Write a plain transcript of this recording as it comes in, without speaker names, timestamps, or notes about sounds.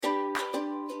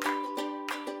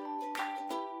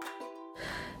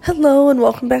Hello and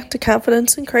welcome back to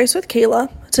Confidence in Christ with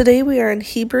Kayla. Today we are in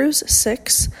Hebrews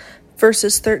 6,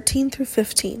 verses 13 through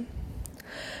 15.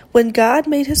 When God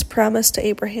made his promise to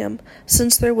Abraham,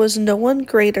 since there was no one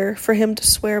greater for him to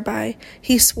swear by,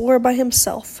 he swore by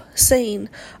himself, saying,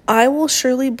 I will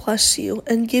surely bless you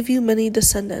and give you many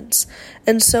descendants.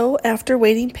 And so, after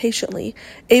waiting patiently,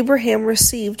 Abraham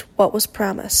received what was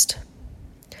promised.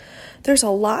 There's a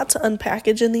lot to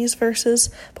unpackage in these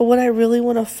verses, but what I really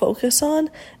want to focus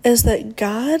on is that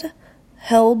God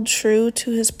held true to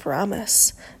his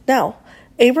promise. Now,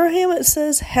 Abraham, it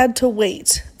says, had to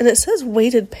wait, and it says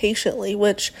waited patiently,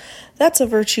 which that's a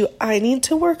virtue I need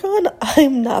to work on.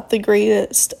 I'm not the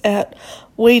greatest at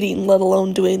waiting, let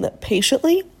alone doing that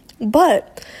patiently,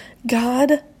 but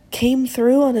God came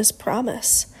through on his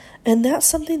promise. And that's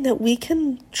something that we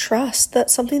can trust.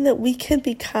 That's something that we can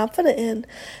be confident in,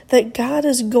 that God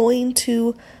is going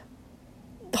to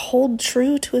hold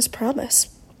true to his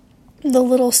promise. The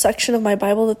little section of my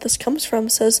Bible that this comes from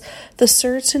says, the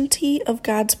certainty of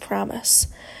God's promise.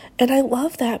 And I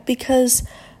love that because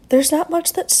there's not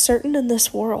much that's certain in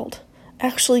this world.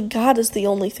 Actually, God is the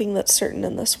only thing that's certain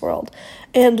in this world.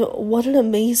 And what an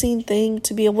amazing thing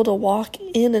to be able to walk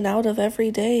in and out of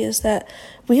every day is that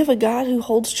we have a God who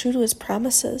holds true to his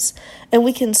promises. And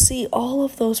we can see all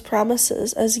of those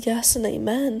promises as yes and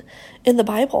amen in the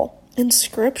Bible, in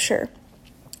Scripture.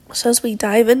 So as we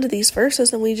dive into these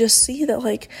verses and we just see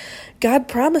that God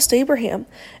promised Abraham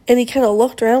and he kind of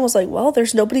looked around and was like, well,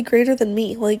 there's nobody greater than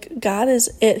me. God is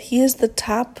it. He is the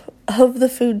top of the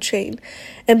food chain.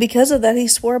 And because of that, he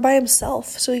swore by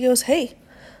himself. So he goes, hey,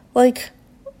 I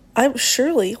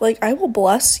will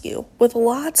bless you with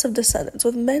lots of descendants,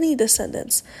 with many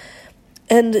descendants.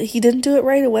 And he didn't do it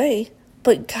right away.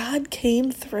 But God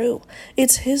came through.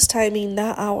 It's his timing,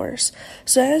 not ours.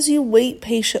 So as you wait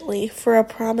patiently for a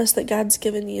promise that God's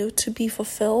given you to be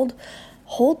fulfilled,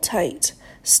 hold tight,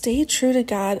 stay true to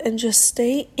God, and just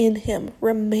stay in him,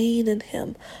 remain in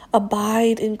him,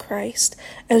 abide in Christ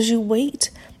as you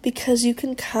wait, because you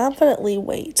can confidently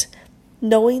wait,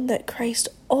 knowing that Christ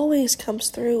always comes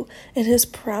through and his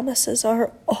promises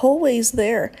are always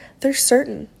there. They're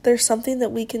certain. There's something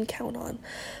that we can count on.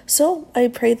 So I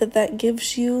pray that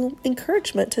gives you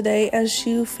encouragement today as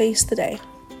you face the day.